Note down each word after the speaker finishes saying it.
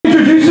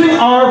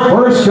our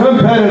first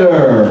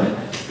competitor.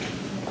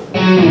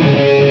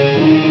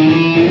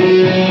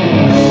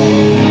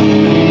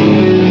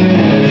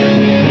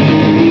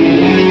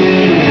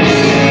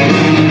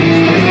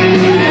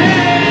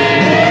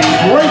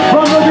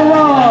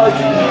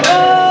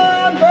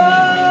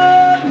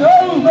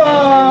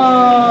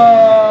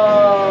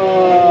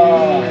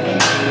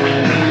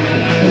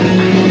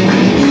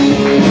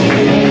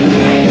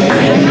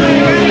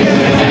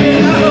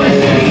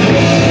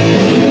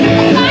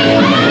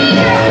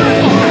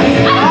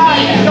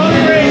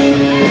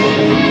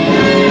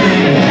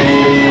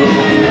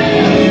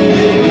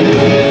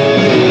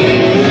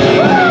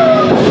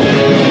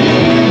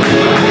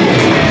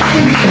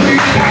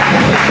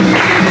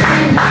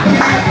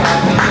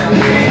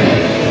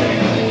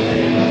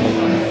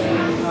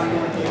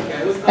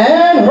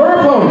 And her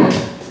opponent.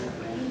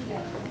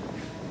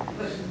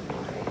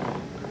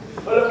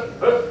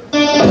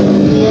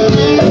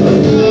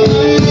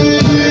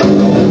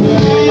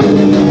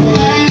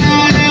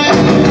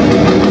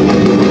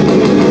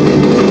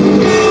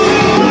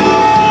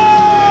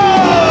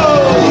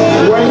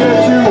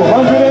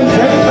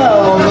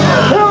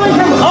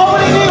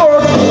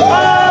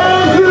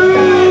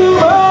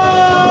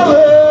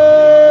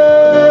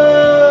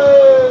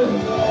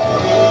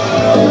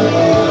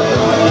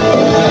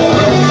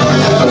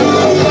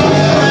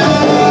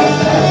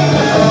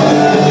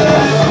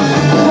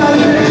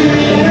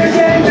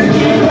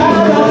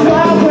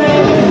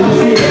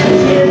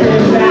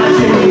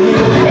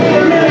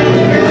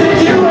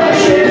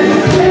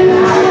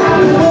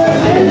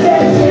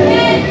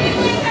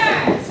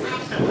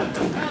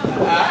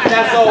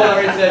 That's all I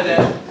already said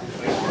that.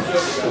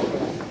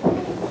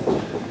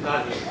 Not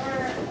here.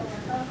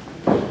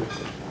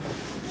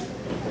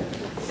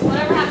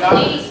 Whatever happened to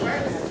ladies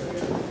first?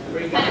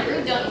 Kind of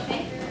rude, don't you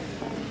think?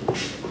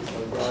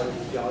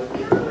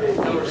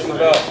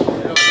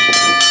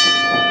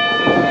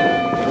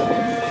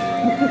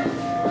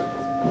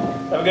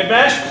 Have a good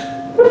match?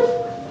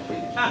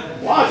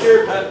 Watch her.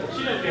 She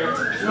didn't care.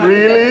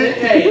 Really?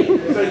 Hey, you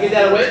better get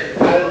that away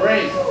out of the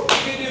ring.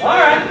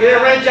 Alright. Get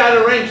a wrench out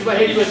of the ring. I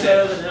hate you with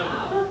that.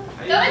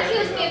 Don't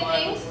accuse me of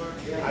things.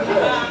 I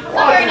will.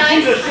 Not very nice.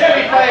 She's a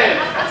Chevy fan.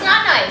 That's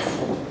not nice.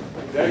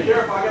 Very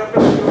careful. I got to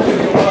put you in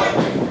the blood.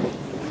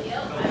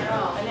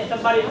 And then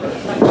somebody.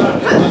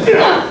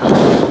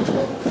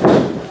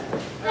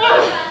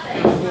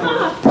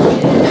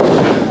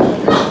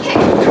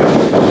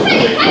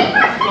 Hey,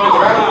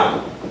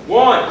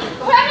 One.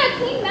 we're having a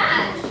clean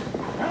match.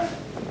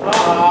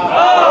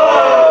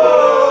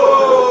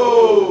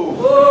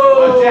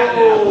 What's that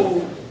now?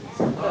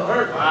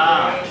 Hurt.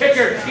 Kick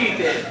her teeth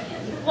in.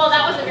 Well,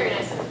 that wasn't very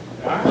nice.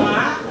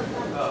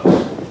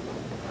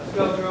 Let's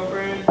go,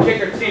 girlfriend. Kick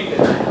her teeth in.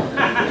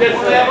 Just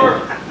whatever.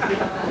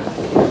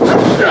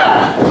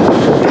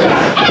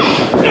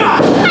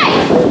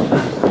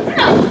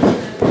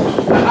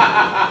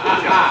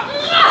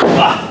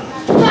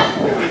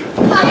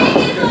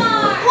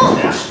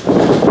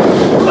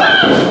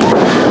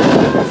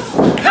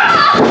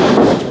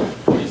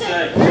 What do you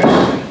say?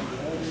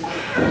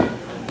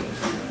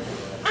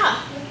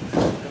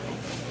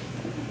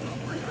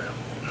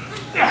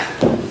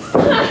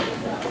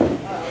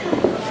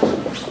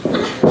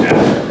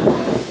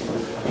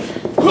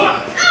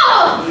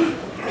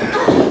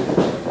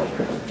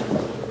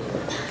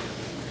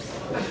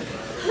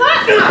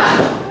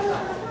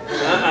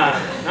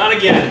 Not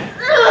again.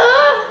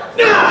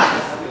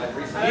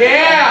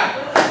 Yeah!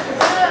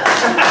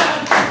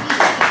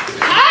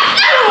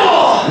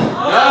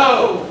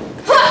 No!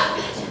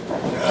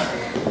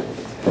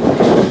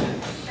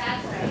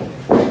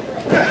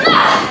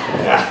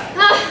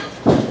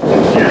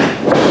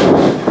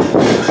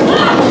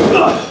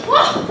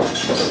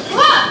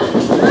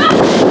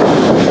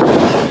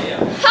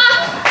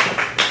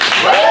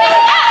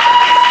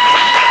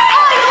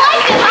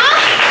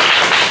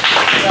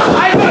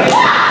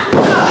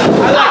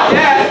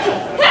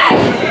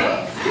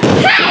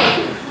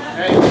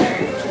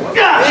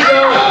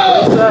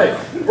 That's right.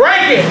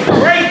 Break it!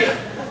 Break it!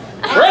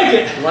 Break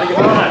it! You want to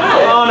get on?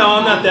 Oh no,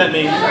 I'm not that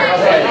mean.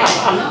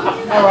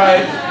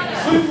 Alright.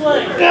 Sweep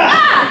leg.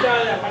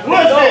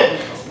 What's it?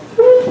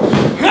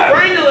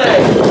 Bring the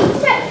leg!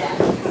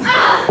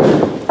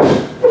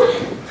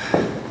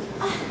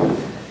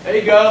 There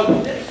you go.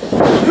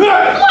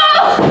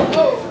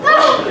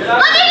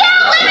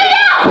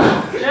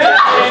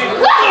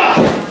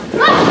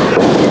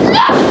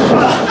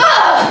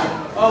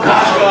 Oh my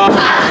God.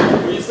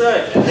 What do you say?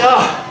 Throw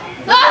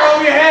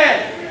over your head.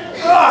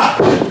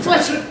 That's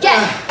what you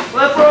get.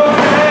 Let's throw over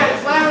your head.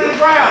 Slam it to the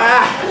ground.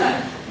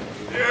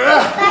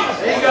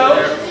 There you go.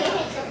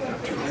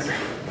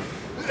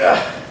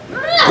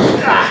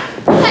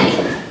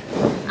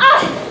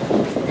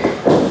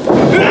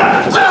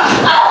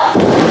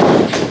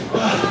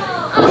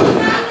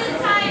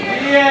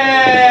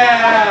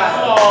 Yeah!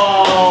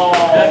 Oh!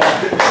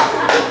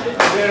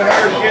 Get her,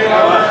 get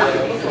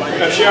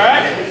her. She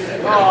alright?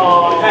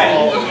 Oh! Hey,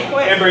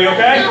 Amber, you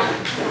okay?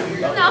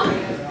 No.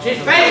 She's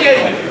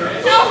faking!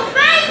 No,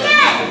 fake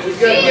it! She's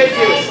gonna get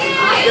you! She's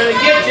gonna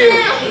get you!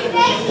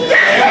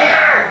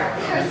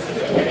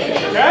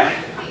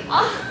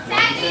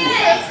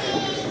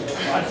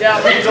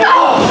 out, he's a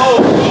wolf.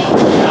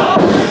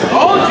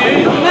 Told you,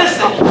 you missed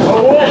it. A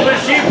wolf in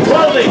sheep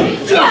clothing.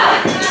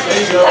 There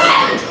you go.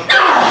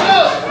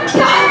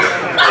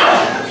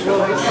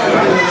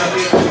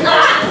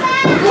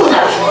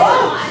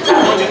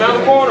 Get down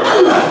the corner.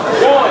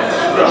 One.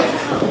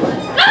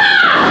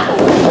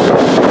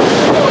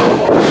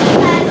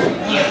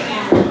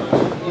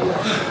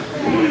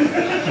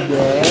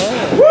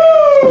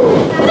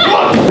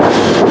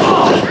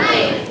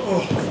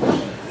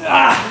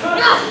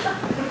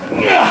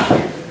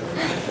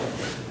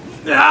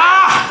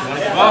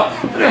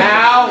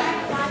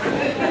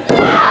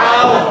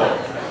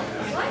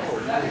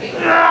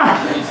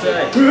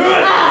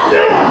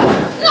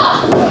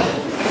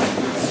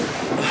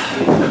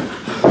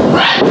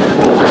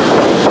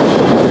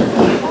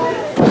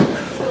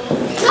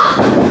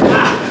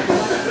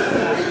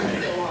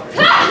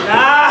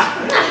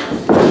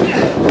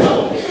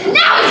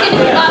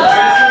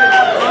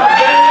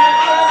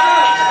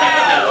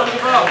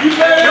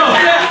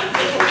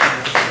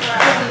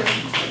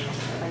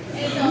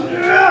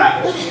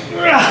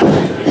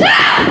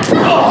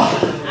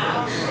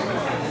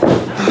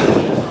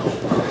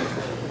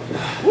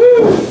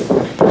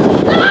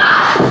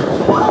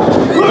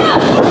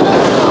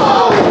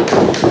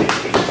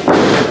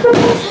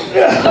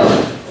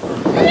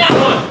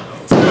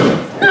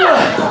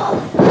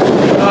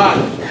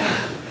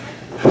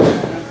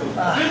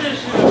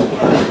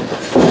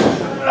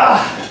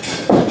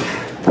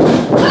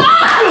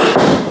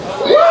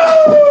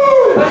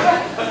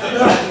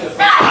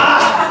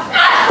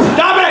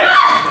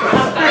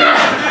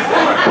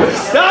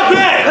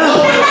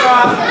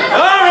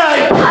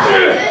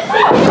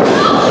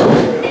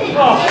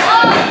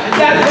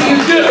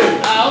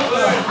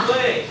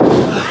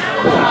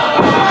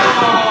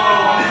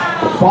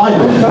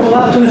 Coming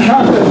out to the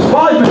contest.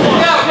 5 minutes.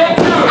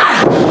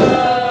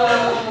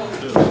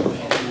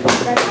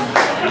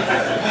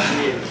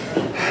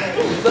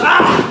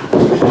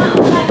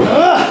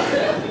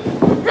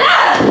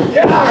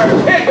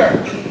 Kick her!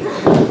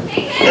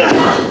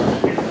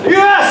 You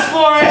asked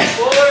for it!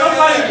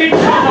 Somebody keep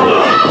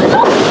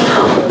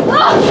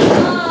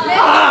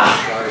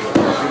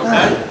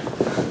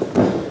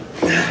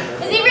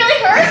Is he really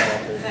hurt?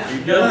 You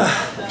good?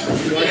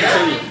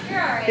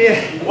 Yeah.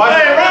 Hey,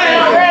 Ryan!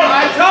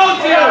 I told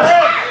you!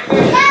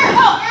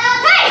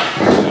 Hey!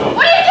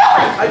 What are you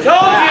doing? I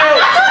told you! I'm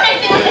not doing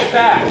anything.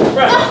 Back.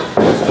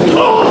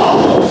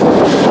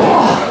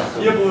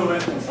 You blew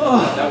it.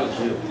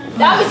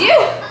 That was you.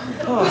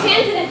 Whose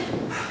hands did it?